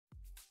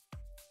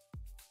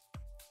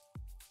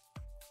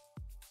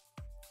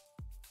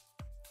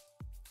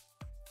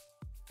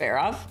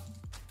Barov?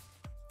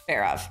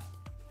 Barov.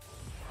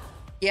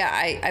 Yeah,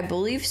 I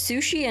believe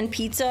sushi and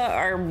pizza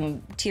are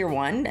tier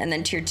 1, and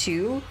then tier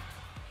 2,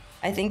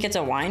 I think it's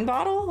a wine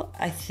bottle?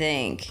 I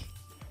think.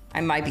 I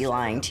might be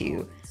lying to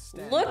you.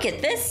 Look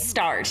at this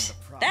start.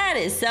 That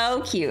is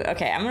so cute.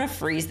 Okay, I'm gonna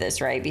freeze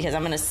this, right? Because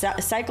I'm gonna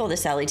cycle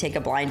the Ellie, take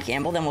a blind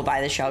gamble, then we'll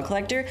buy the shell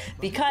collector,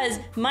 because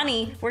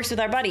money works with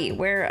our buddy,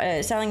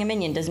 where selling a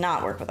minion does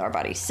not work with our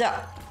buddy. So.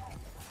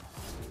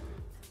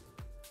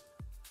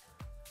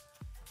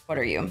 What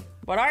are you?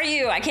 What are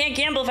you? I can't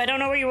gamble if I don't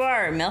know where you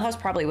are. Millhouse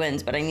probably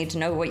wins, but I need to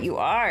know what you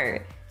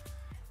are.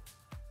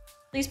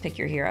 Please pick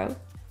your hero.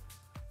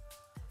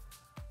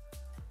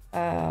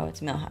 Oh,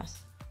 it's Millhouse.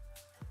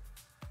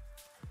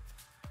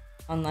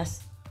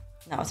 Unless...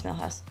 No, it's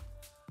Millhouse.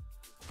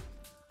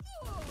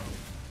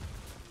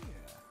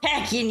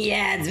 Heckin'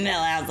 yeah, it's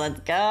Millhouse. Let's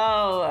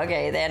go.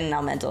 Okay, they had an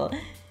elemental.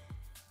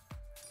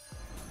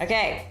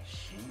 Okay.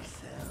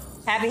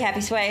 Happy,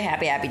 happy sway.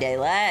 Happy, happy day.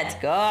 Let's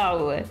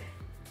go.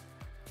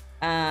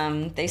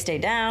 They stay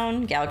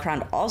down.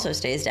 Galacron also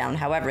stays down.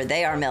 However,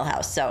 they are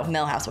Millhouse, so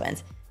Millhouse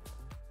wins.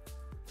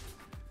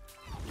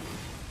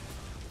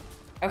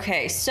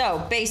 Okay,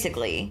 so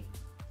basically,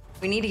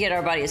 we need to get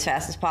our buddy as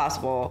fast as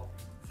possible.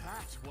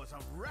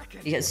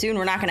 Because soon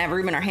we're not gonna have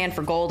room in our hand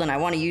for gold, and I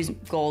want to use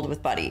gold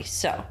with buddy,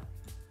 so.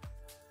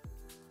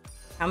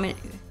 How many?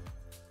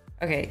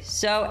 Okay,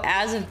 so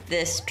as of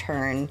this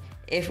turn,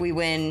 if we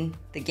win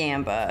the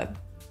Gamba,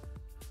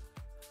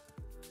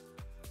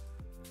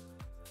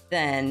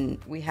 then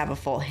we have a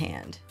full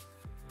hand.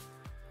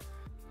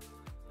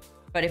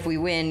 But if we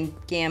win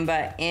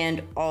Gamba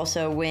and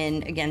also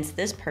win against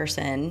this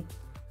person,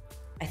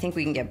 I think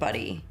we can get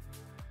buddy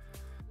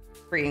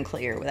free and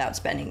clear without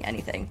spending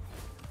anything.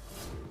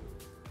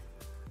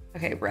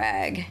 Okay,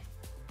 Rag.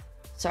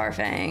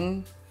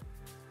 Sarfang.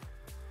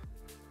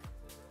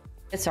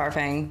 It's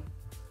Sarfang.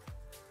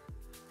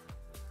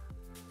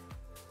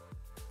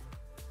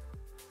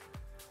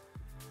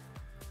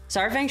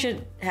 Sarfang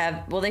should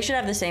have, well, they should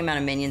have the same amount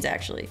of minions,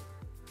 actually.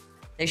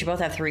 They should both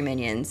have 3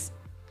 minions,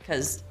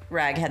 because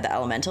Rag had the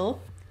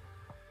elemental.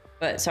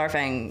 But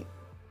Sarfang,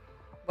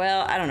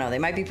 well, I don't know. They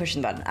might be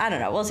pushing the button. I don't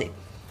know. We'll see.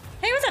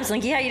 Hey, what's up,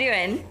 Slinky? How you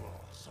doing?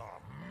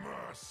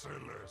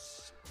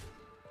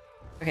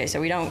 Okay,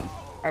 so we don't,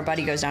 our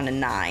buddy goes down to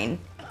 9.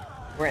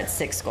 We're at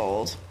 6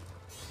 gold.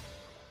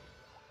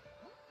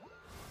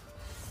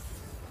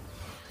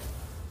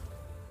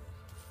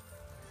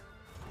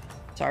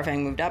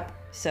 Sarfang moved up,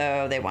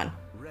 so they won.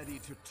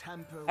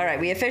 All right,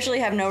 we officially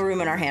have no room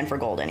in our hand for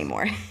gold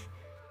anymore.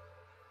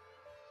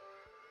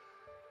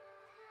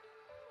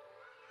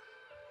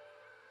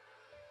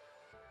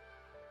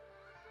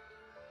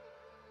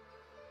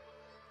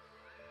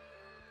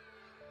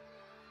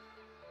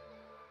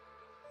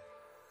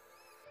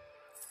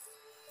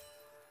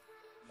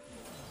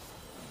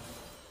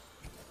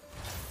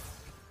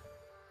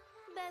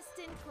 Best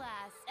in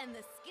class and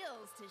the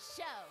skills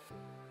to show.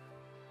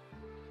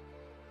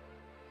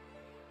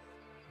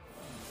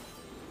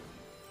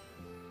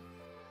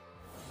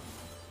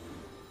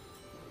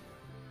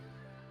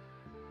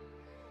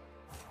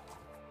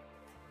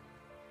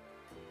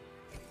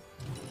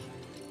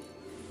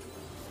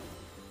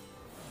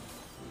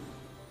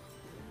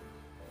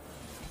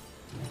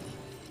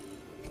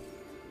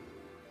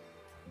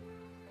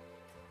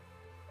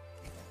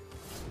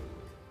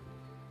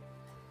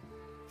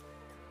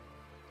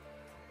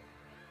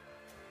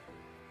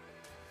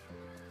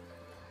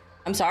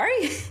 I'm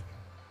sorry?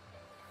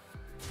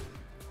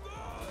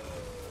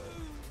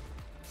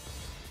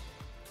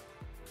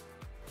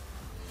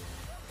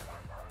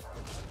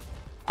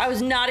 I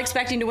was not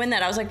expecting to win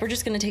that. I was like, we're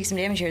just gonna take some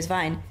damage here, it's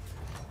fine.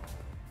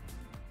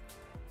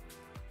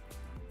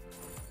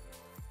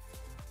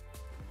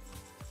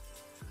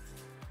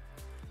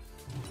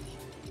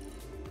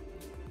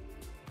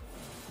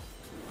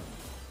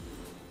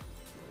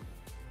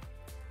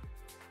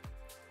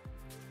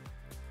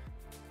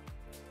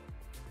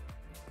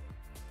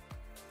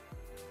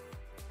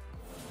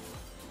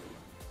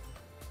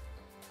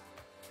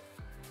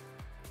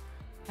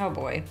 Oh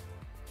boy.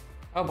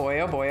 Oh boy,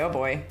 oh boy, oh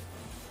boy.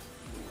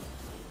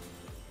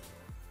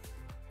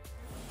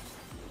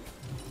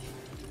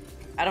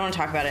 I don't want to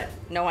talk about it.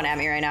 No one at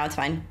me right now, it's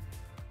fine.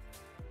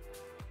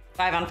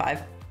 5 on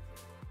 5.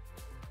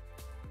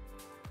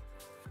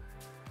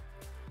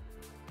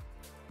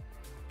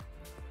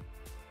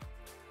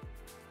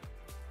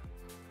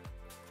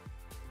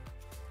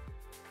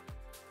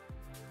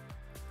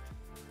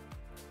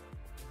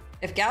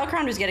 If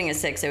Galacron was getting a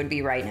 6, it would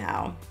be right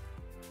now.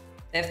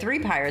 They have 3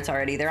 pirates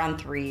already. They're on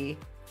 3.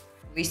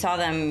 We saw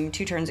them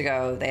 2 turns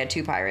ago. They had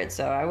 2 pirates,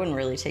 so I wouldn't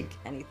really take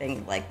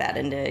anything like that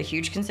into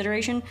huge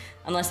consideration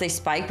unless they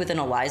spike with an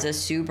Eliza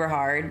super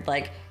hard.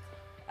 Like,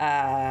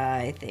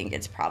 I think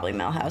it's probably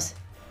Millhouse.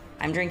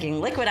 I'm drinking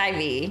liquid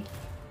IV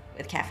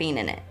with caffeine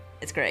in it.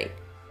 It's great.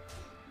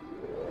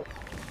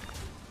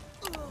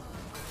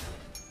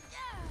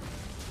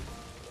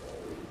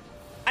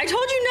 I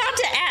told you not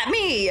to at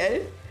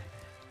me!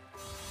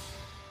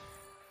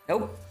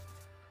 Nope.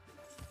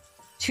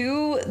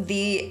 To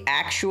the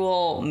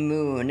actual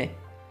moon.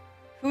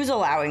 Who's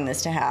allowing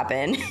this to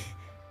happen?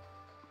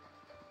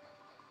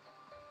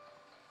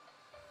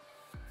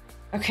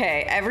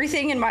 Okay,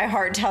 everything in my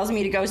heart tells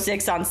me to go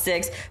 6 on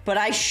 6, but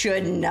I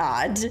should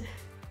not.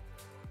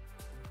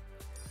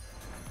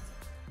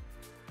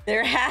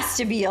 There has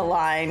to be a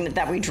line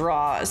that we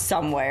draw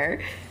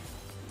somewhere.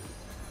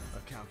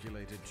 A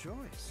calculated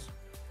choice.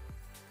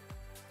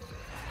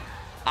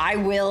 I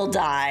will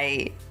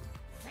die.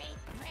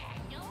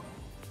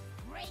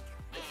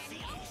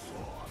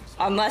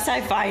 Unless I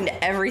find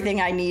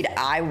everything I need,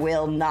 I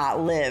will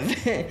not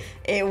live.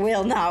 It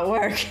will not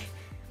work.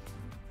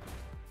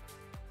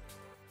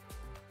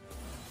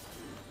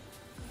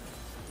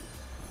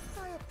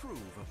 I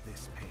approve of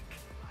this pick.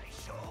 I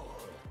shall.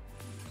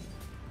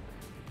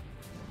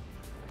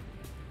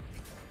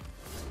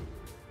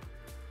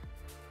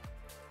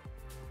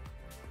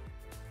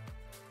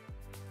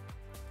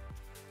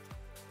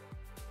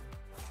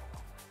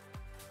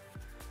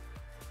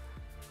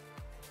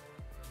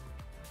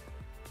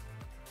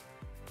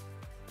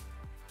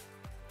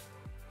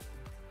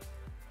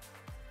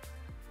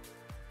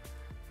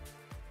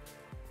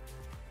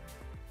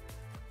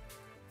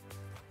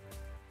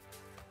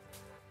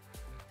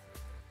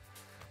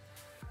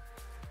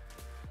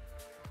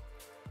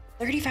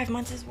 $35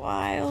 months is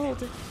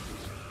wild.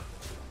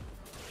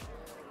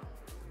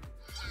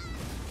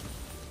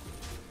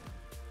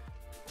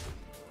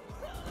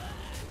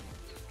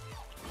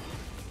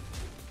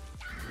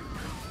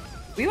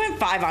 We went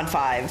 5 on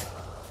 5,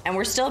 and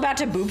we're still about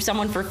to boop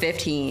someone for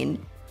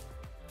 15.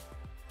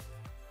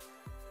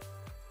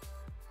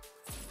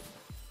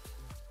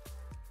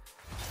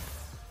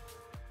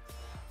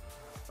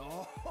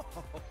 Oh,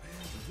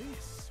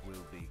 this will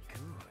be good.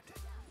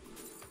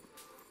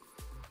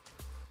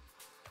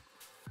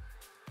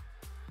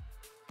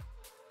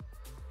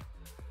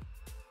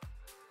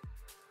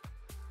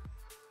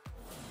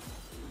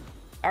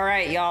 All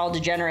right, y'all,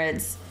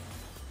 degenerates.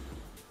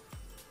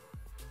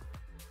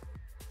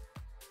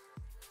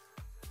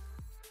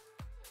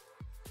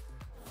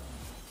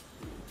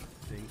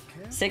 Think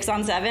carefully. 6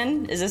 on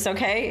 7? Is this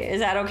okay?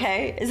 Is that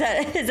okay?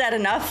 Is that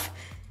enough?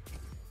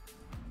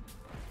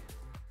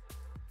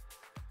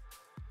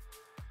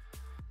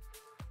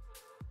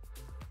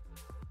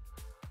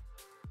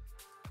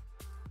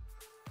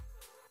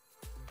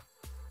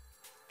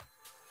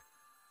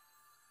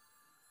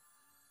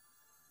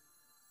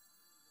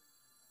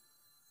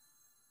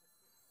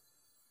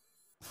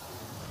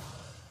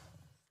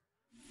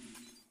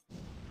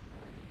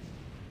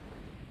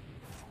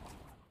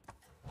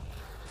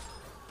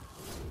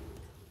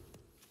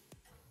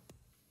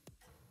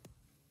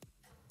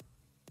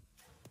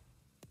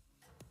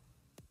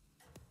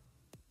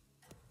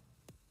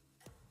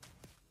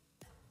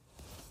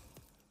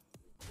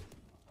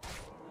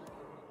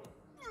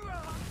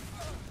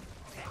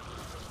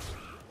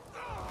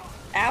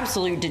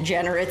 Absolute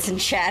degenerates in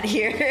chat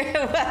here.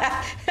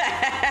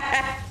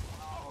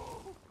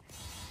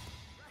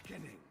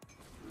 Reckoning.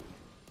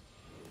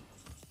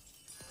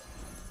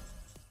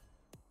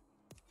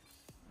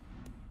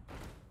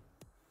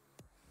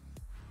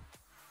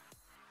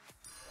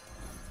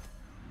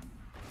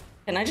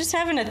 Can I just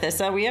have an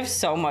Athissa? We have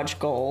so much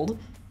gold.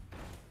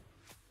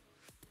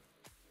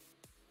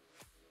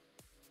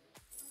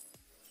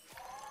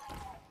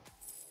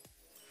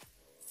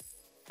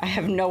 I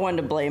have no one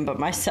to blame but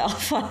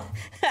myself. The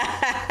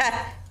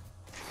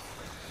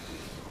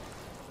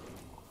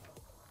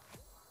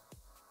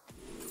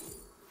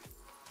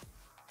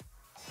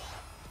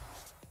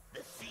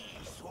sea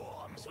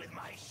swarms with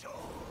my soul.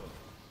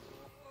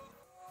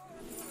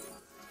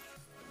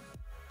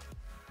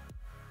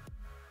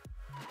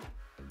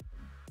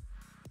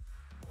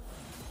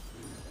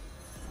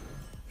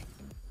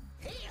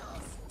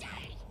 He'll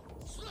stay.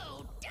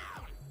 Slow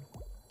down.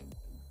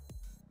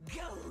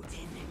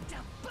 Golden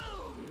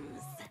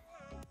booms.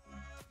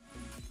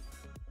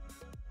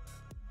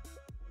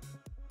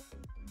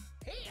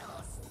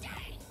 He'll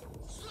stay.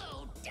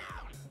 Slow down.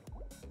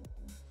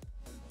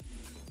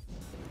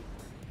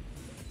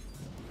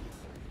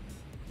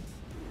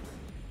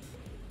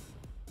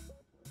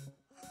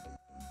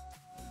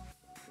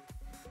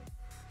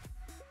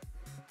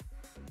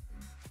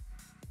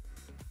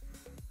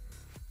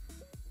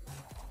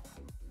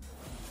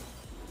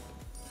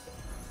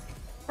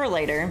 For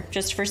later,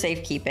 just for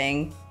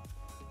safekeeping.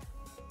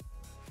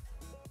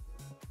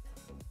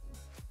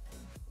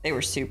 They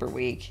were super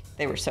weak.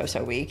 They were so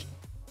weak.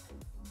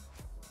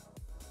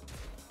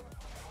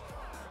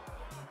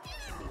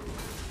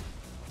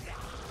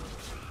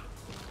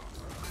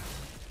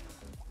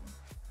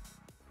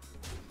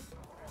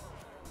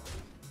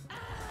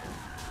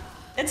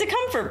 It's a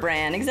comfort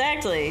brand,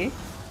 exactly.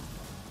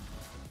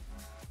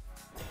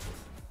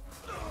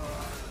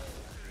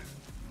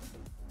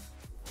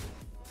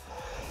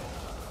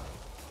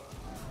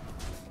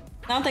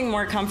 Nothing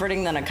more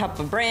comforting than a cup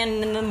of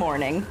bran in the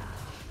morning.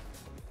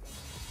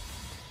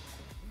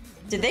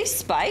 Did they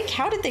spike?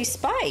 How did they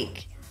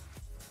spike?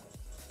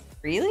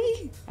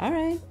 Really? All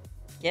right.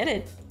 Get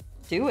it.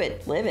 Do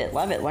it. Live it.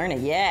 Love it. Learn it.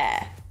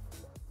 Yeah.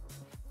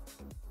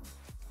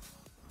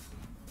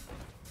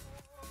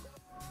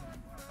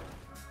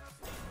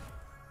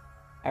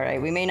 All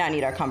right, we may not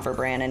need our comfort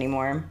brand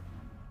anymore.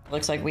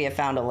 Looks like we have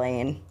found a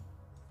lane.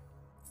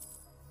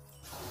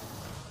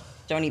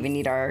 Don't even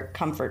need our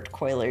comfort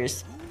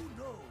coilers.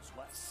 Who knows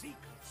what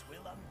secrets will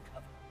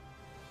uncover?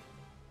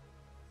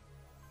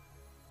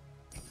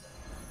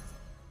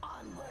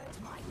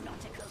 Onward, my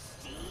nautical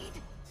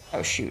steed.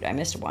 Oh shoot, I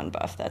missed one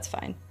buff. That's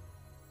fine.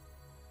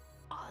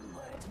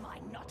 Onward, my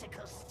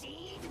nautical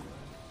steed.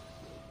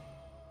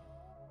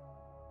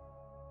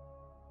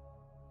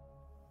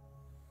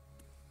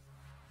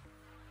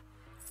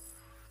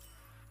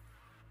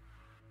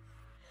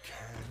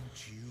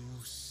 Can't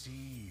you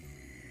see?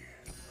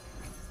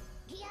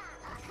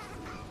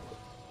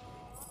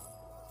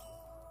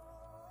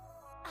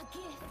 A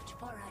gift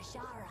for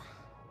Ajara.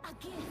 A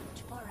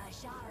gift for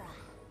Ajara.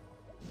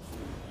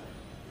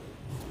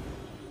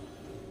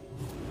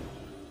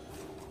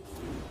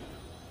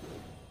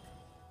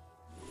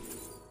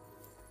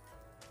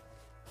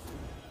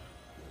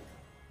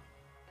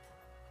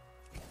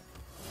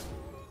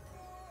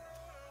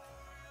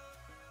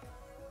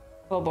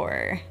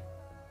 Quobor.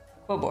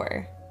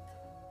 Quobor.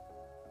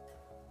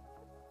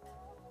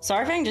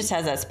 Sarfang just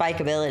has that spike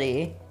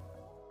ability.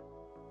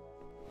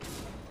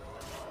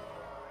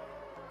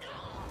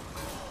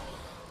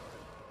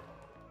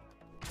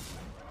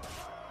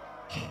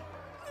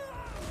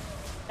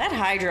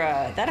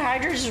 That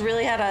Hydra just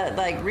really had a,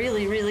 like,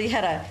 really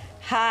had a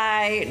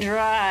high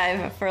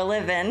drive for a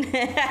living.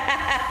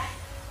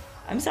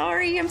 I'm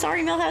sorry,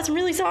 Millhouse, I'm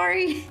really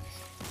sorry.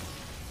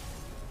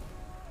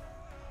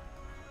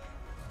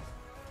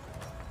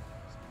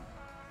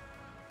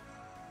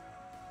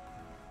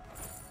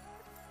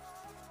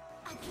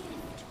 A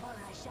gift for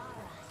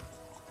Ajara.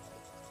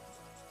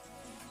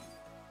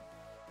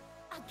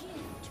 A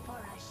gift for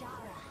Ajara.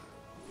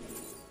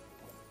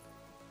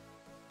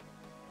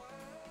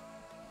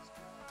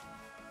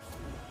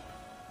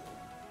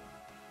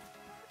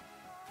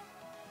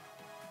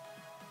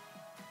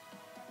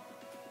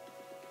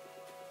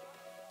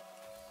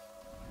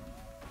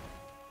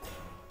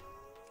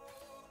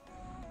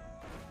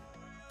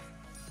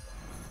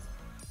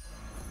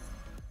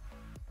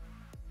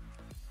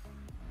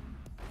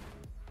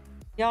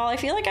 Y'all, I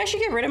feel like I should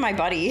get rid of my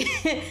buddy.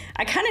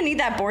 I kind of need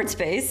that board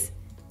space.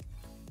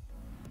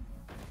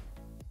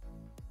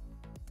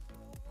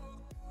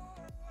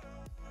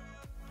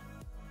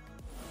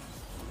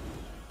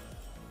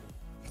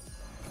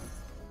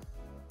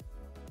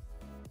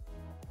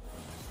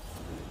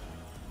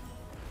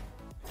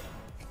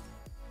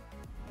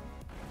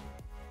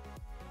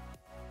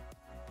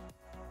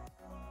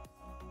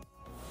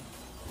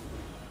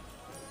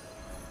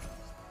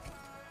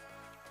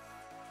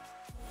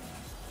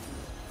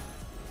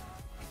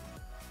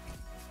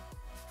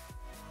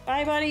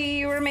 Bye, buddy.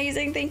 You were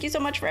amazing. Thank you so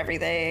much for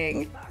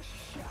everything.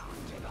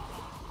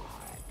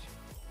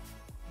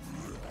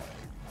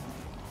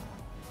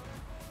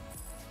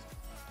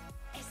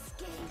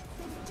 Escape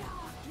the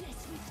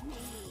darkness with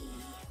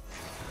me.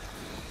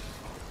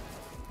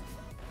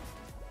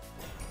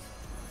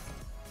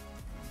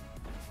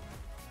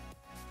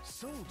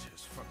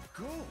 Soldiers for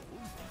gold?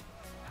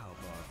 How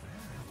barbaric.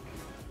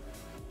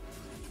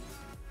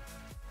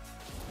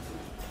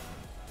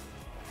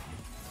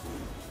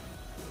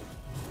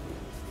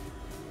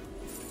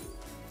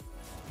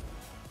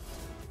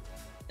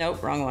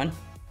 Nope, wrong one.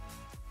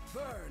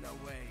 Burn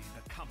away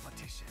the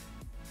competition.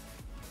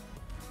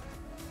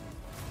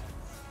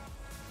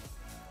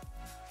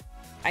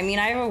 I mean,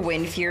 I have a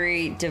Wind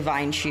Fury,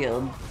 Divine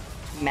Shield,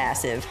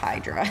 massive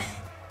Hydra.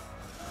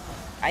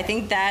 I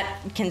think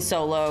that can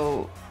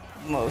solo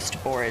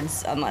most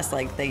boards, unless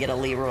like they get a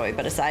Leroy.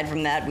 But aside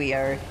from that, we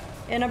are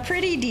in a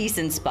pretty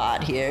decent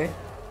spot here.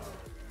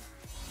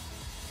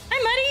 Hi,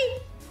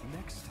 Muddy!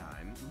 Next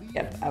time, leave.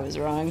 Yep, I was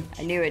wrong.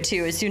 I knew it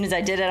too. As soon as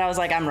I did it, I was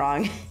like, I'm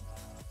wrong.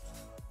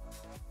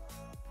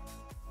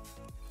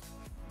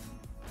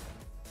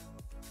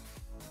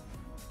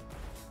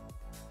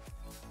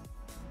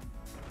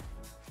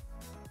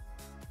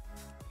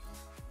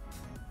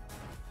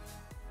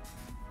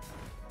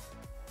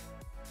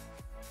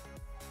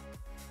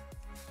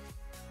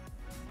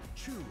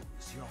 Choose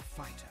your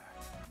fighter.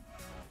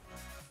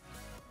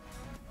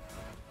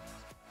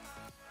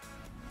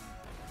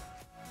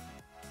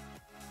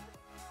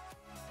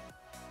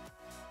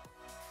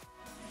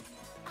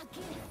 A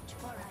gift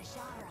for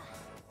Ajara.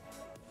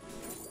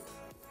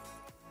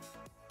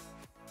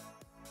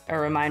 A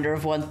reminder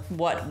of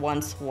what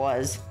once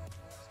was.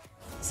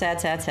 Sad,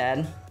 sad,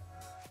 sad.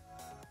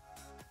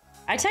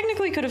 I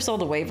technically could have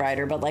sold a Wave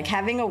Rider, but like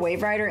having a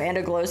Wave Rider and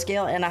a Glow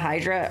Scale and a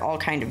Hydra all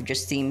kind of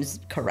just seems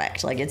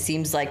correct. Like it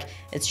seems like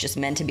it's just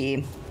meant to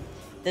be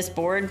this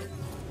board,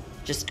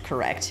 just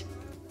correct.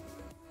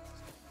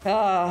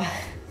 All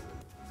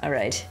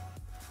right.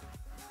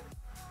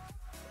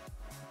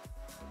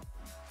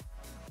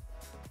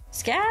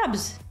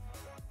 Scabs!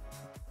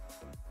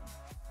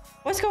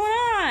 What's going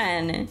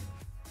on?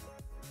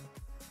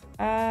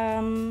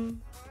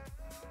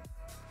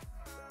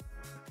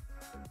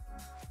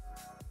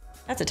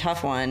 That's a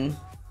tough one.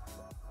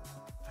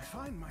 I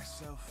find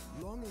myself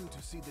longing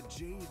to see the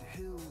Jade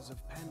Hills of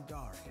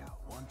Pandaria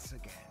once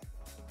once again.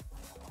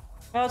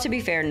 Well, to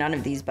be fair, none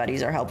of these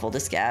buddies are helpful to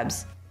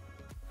scabs.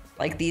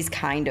 Like, these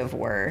kind of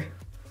were.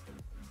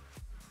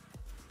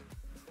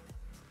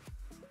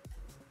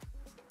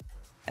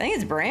 I think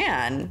it's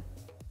Bran.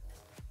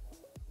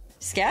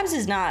 Scabs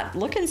is not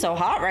looking so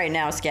hot right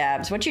now,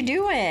 Scabs. What you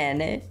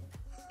doing?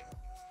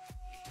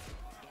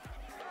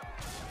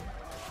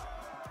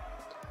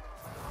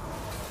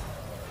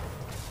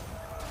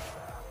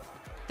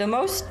 The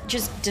most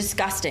just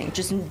disgusting.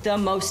 Just the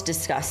most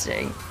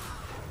disgusting.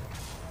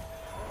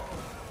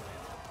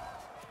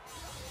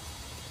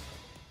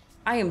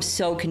 I am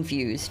so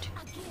confused.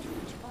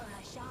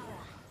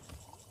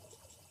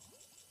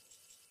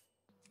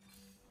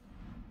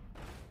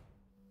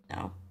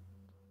 No.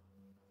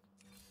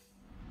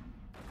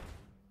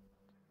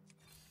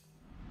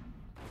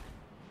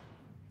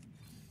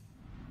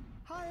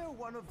 Hire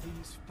one of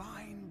these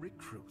fine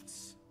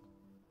recruits.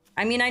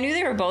 I mean, I knew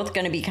they were both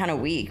going to be kind of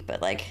weak,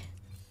 but like,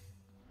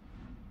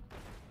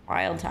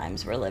 wild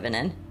times we're living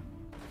in.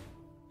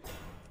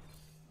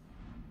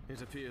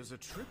 It appears a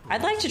triple.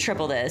 I'd like to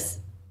triple this.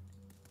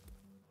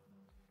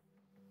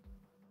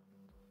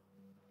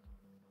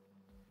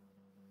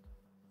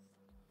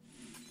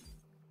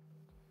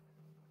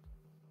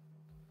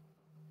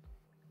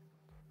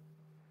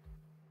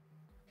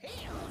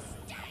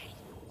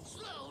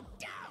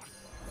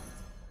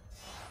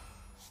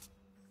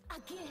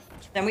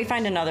 Then we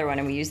find another one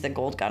and we use the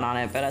gold gun on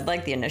it, but I'd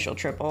like the initial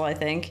triple, I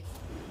think.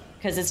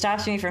 Because it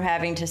stops me from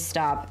having to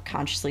stop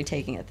consciously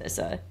taking a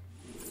Thissa.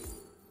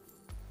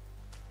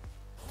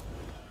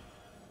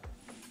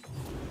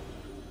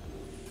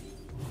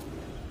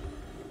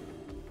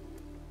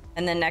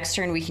 And then next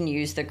turn we can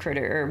use the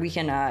critter, or we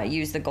can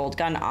use the gold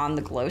gun on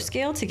the glow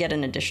scale to get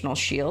an additional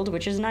shield,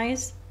 which is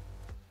nice.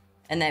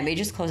 And that may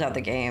just close out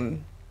the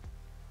game.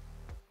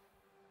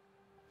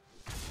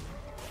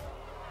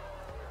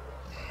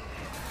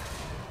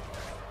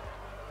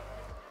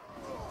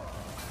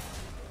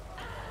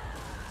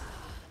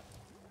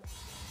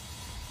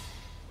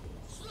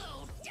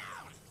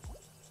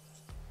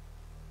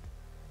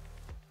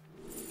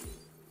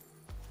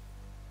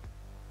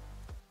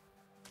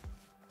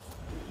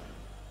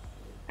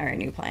 All right,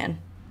 new plan.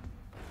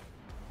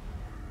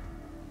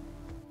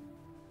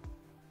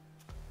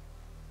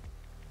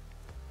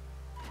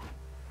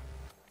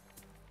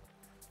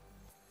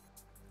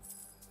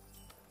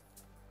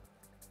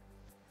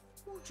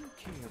 Would you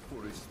care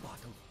for a spot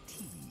of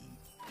tea?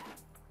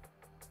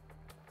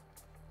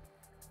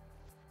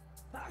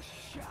 A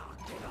shot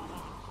in the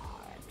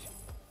heart.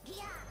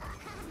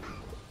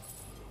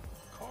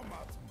 Come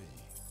at me.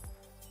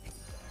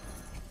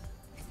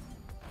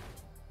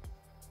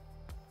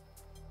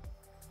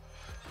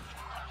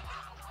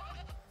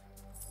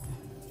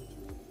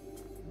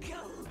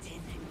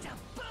 Golden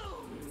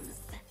doubloons.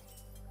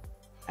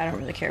 I don't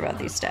really care about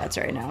these stats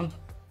right now.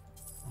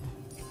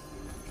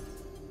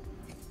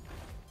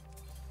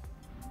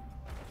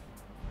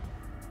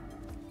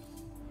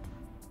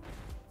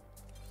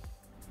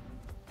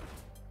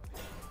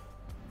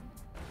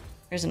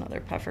 Here's another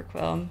puffer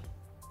quill.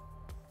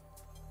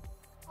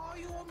 Are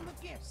you on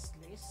the guest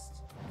list?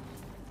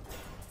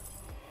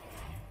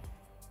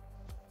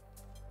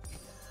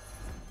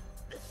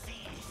 The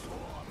sea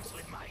swarms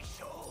with my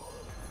soul.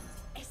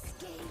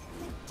 Escape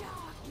the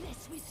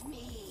darkness with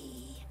me.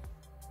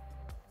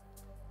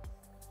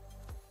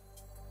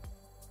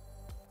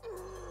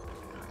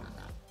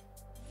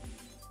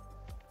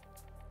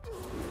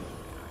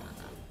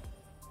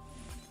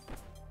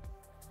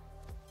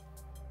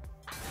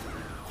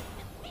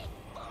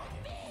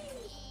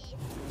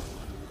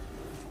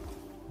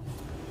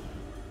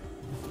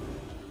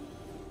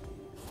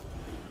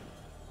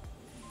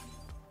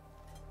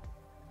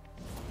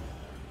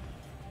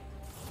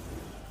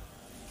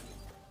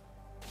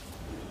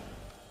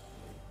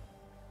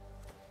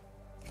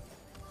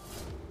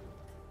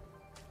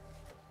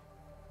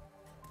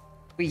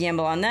 We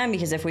gamble on them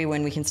because if we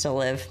win, we can still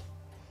live.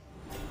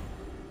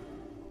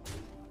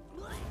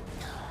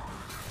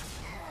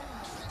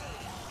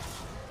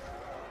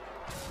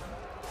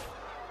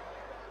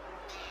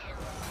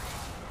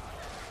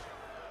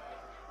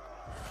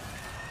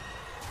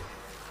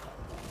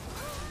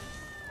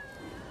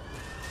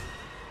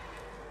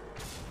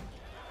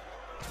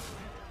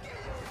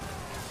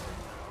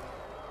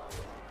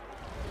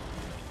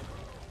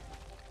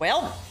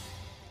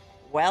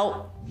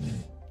 Well.